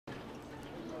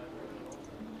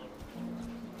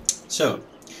So,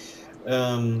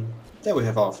 there we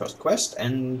have our first quest,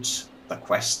 and the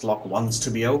quest log wants to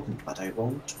be opened, but I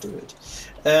won't do it.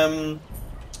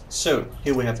 So,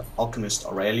 here we have Alchemist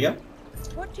Aurelia.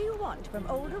 What do you want from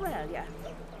old Aurelia?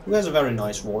 Who has a very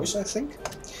nice voice, I think.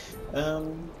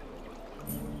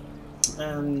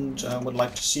 And I would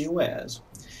like to see who wears.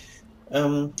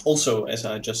 Also, as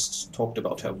I just talked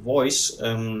about her voice,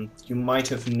 you might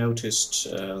have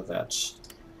noticed that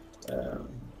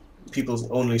people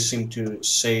only seem to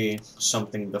say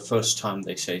something the first time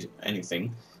they say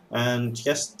anything, and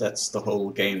yes, that's the whole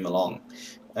game along.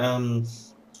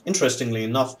 Interestingly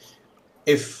enough,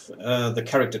 if the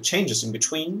character changes in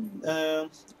between,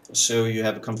 so you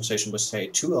have a conversation with, say,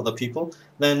 two other people,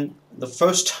 then the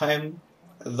first time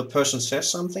the person says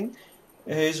something,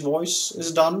 his voice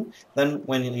is done. Then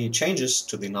when he changes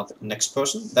to the next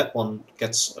person, that one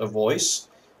gets a voice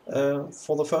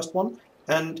for the first one.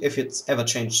 And if it ever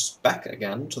changes back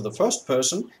again to the first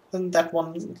person, then that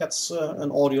one gets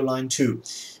an audio line too.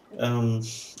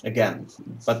 Again,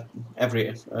 but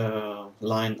every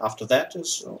line after that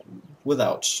is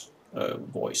without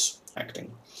voice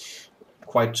acting.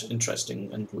 Quite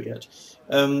interesting and weird.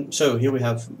 So here we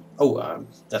have... Oh,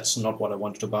 that's not what I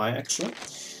wanted to buy, actually.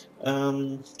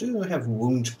 Do you have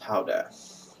wound powder?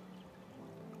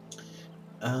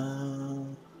 Oh,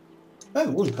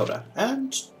 wound powder.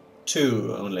 And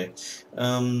 2 only.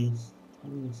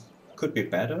 Could be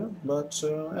better, but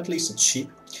at least it's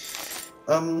cheap.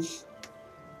 Wound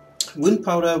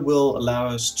powder will allow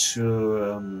us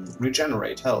to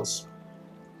regenerate health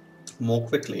more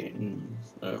quickly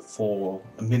for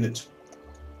a minute.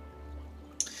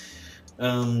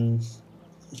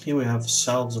 Here we have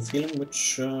salves of healing,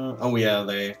 which oh yeah,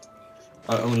 they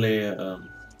are only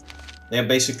they are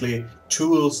basically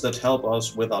tools that help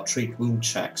us with our treat wound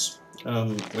checks,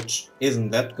 which isn't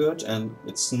that good, and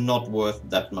it's not worth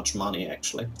that much money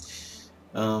actually.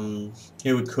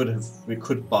 Here we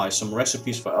could buy some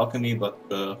recipes for alchemy, but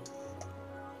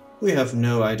we have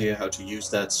no idea how to use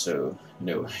that, so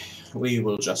no, we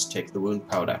will just take the wound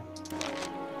powder.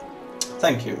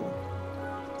 Thank you.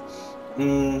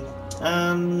 And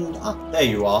there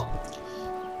you are.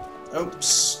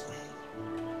 Oops.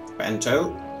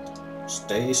 Bento,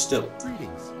 stay still.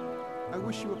 Greetings. I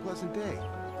wish you a pleasant day.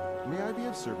 May I be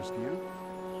of service to you?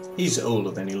 He's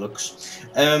older than he looks.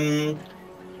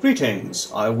 Greetings.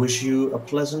 I wish you a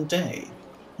pleasant day.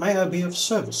 May I be of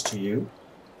service to you?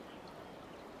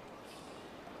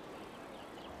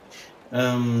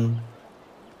 I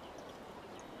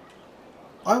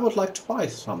would like to buy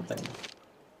something.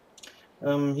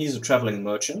 He's a traveling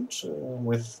merchant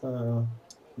with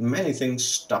many things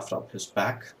stuffed up his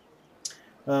back.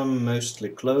 Mostly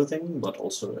clothing, but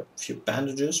also a few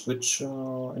bandages, which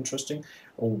are interesting.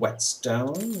 A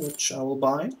whetstone, which I will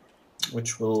buy,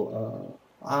 which will...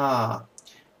 I'm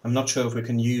not sure if we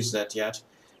can use that yet.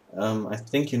 I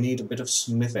think you need a bit of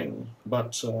smithing,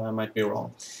 but I might be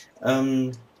wrong.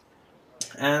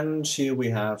 And here we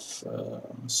have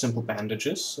simple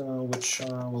bandages, which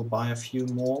I will buy a few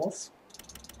more of.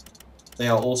 They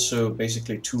are also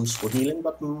basically tools for healing,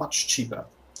 but much cheaper.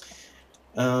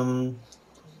 And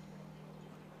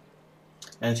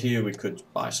here we could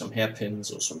buy some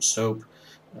hairpins or some soap,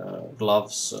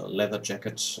 gloves, leather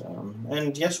jacket,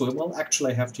 and yes, we will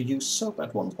actually have to use soap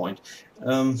at one point.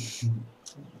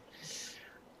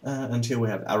 And here we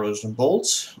have arrows and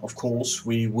bolts. Of course,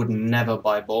 we would never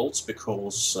buy bolts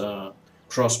because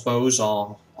crossbows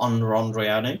are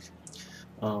unrondrianic.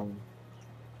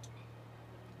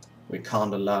 We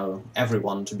can't allow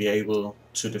everyone to be able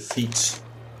to defeat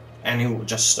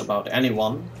just about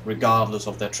anyone, regardless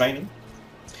of their training.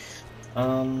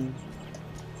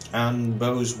 And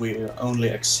bows we only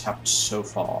accept so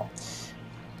far.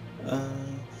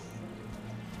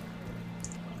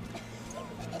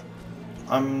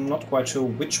 I'm not quite sure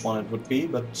which one it would be,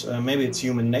 but maybe it's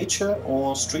human nature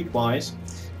or streetwise.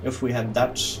 If we had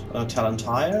that talent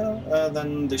higher,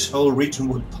 then this whole region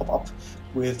would pop up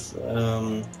with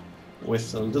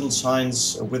little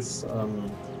signs with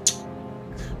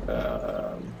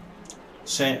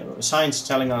signs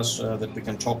telling us that we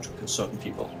can talk to certain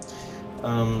people.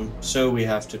 So we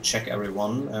have to check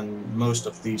everyone, and most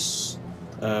of these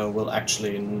will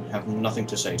actually have nothing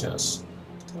to say to us.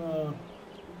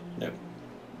 No.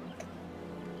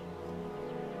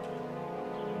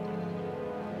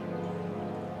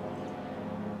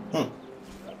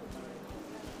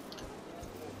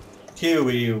 Here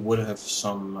we would have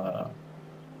some,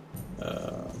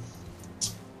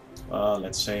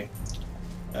 let's say,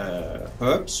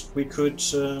 herbs we could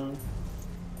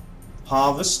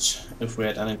harvest if we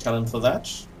had any talent for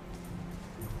that.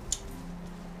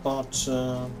 but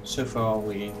so far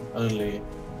we only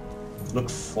look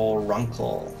for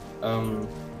Runkle.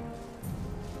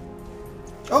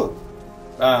 Oh!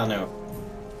 Ah, no.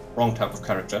 Wrong type of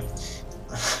character.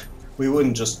 We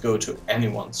wouldn't just go to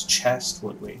anyone's chest,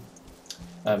 would we?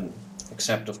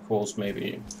 Except, of course,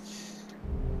 maybe...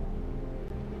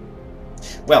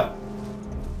 Well...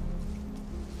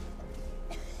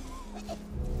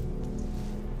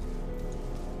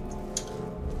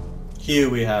 Here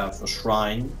we have a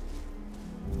shrine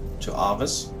to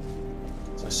Arvis,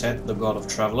 as I said, the god of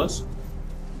travelers.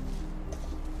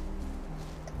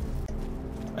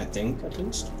 I think, at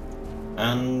least.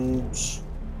 And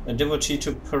a devotee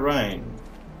to Parain,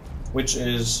 which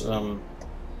is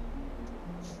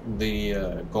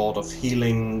the god of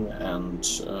healing and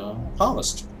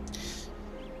harvest.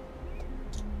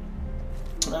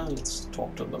 Let's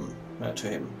talk to them, to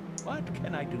him. What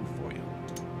can I do for you?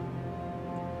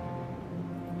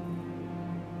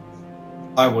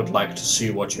 I would like to see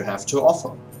what you have to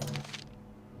offer.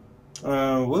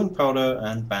 Wound powder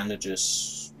and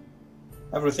bandages.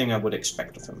 Everything I would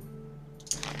expect of him.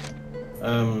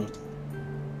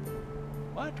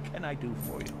 What can I do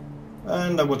for you?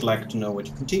 And I would like to know what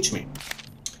you can teach me.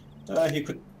 He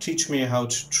could teach me how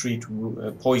to treat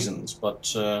poisons,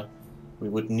 but we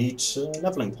would need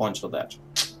leveling points for that.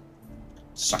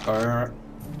 Sucker.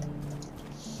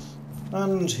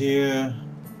 And here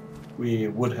we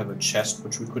would have a chest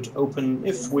which we could open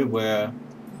if we were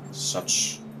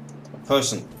such a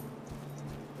person.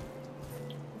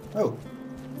 Oh,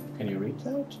 can you read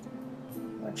that,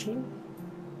 actually?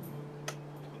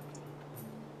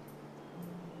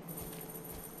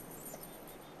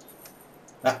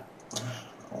 Ah,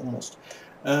 almost.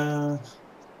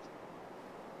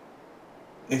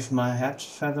 If my hat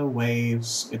feather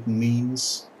waves, it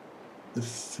means the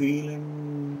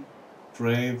feeling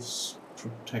braves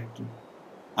protected.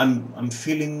 I'm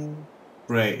feeling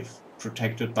brave,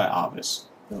 protected by Arvis.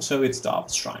 So it's the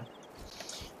Arvis Shrine.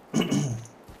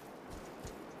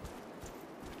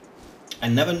 I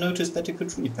never noticed that you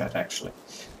could read that, actually.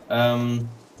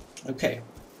 Okay.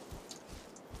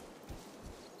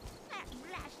 That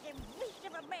blasted beast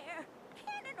of a bear!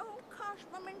 Can an old cosh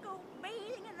woman go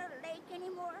bathing in the lake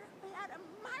anymore without a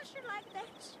monster like that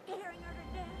scaring her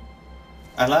to death?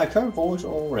 I like her voice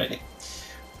already.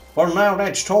 Well, now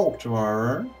let's talk to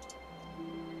her.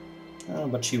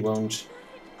 But she won't. It's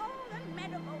all the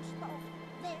Meadowmouse fault.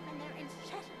 Them and their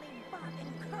incessantly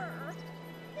barking cur.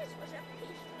 This was a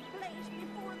peaceful place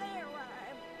before they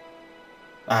arrived.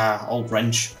 Ah, old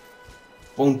wrench.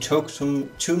 Won't talk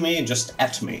to me, just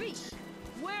at me. Wait,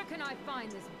 where can I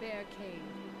find this bear cave?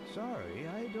 Sorry,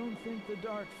 I don't think the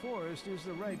Dark Forest is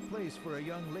the right place for a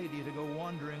young lady to go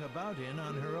wandering about in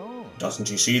on her own. Doesn't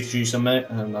she see she's a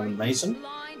Are mason? you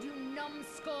blind, you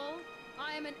numbskull?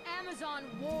 I am an Amazon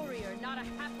warrior, not a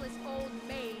hapless old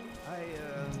maid.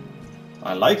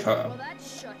 I like her. Well, that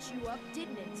shut you up,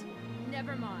 didn't it?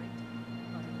 Never mind.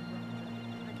 But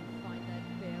I can find that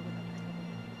bear with a couple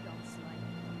dunce like.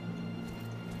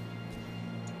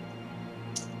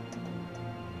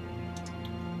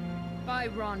 By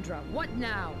Rondra, what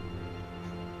now?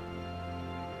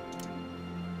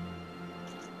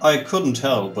 I couldn't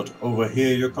help but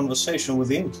overhear your conversation with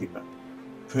the innkeeper.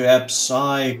 Perhaps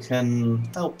I can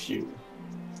help you.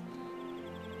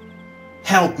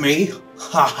 Help me?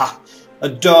 Haha! A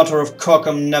daughter of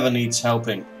Cockham never needs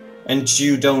helping, and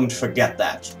you don't forget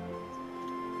that.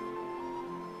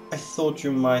 I thought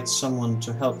you might someone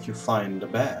to help you find a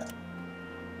bear.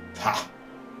 Ha!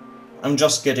 I'm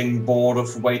just getting bored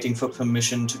of waiting for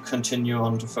permission to continue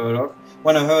on to Furdock.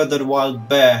 When I heard that a wild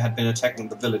bear had been attacking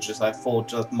the villages, I thought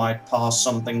that might pass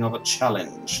something of a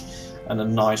challenge, and a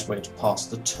nice way to pass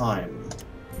the time.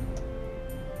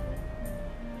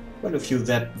 Well, if you're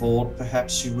that bored,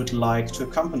 perhaps you would like to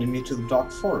accompany me to the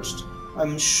Dark Forest.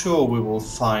 I'm sure we will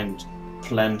find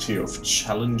plenty of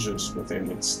challenges within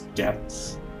its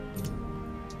depth.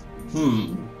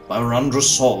 By Randra's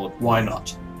sword, why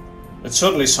not? It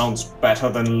certainly sounds better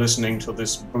than listening to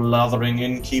this blathering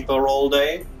innkeeper all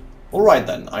day. Alright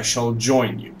then, I shall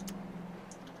join you.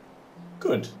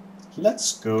 Good.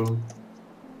 Let's go.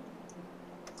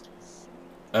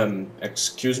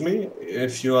 Excuse me?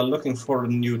 If you are looking for a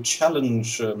new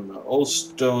challenge,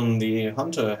 Oldstone the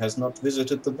Hunter has not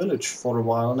visited the village for a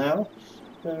while now.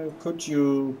 Could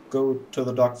you go to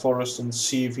the Dark Forest and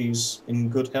see if he's in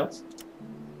good health?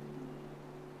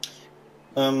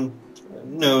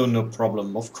 No, no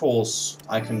problem. Of course,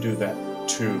 I can do that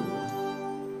too.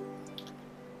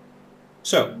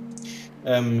 So,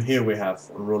 here we have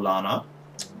Rolana,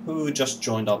 who just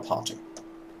joined our party.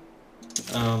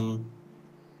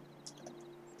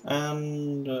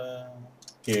 And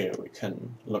here we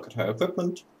can look at her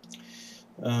equipment.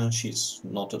 She's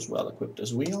not as well equipped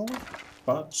as we are,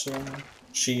 but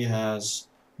she has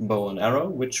bow and arrow,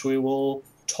 which we will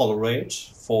tolerate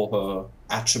for her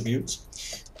attributes.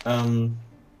 And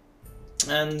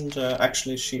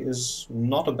actually she is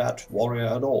not a bad warrior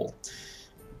at all.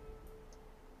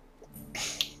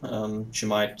 She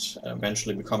might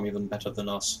eventually become even better than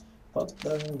us, but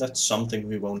that's something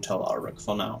we won't tell Ulrich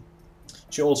for now.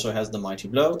 She also has the mighty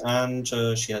blow, and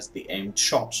she has the aimed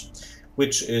shot,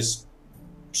 which is,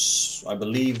 I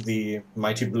believe, the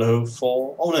mighty blow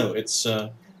for... oh no, it's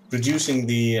reducing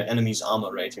the enemy's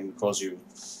armor rating because you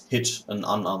hit an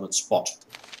unarmored spot.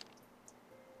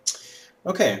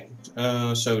 Okay,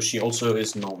 so she also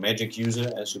is no magic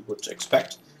user, as you would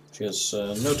expect. She has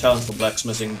no talent for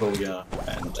blacksmithing, bowyer,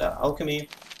 and alchemy,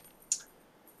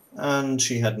 and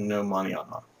she had no money on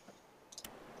her.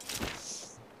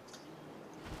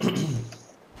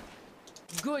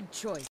 Good choice.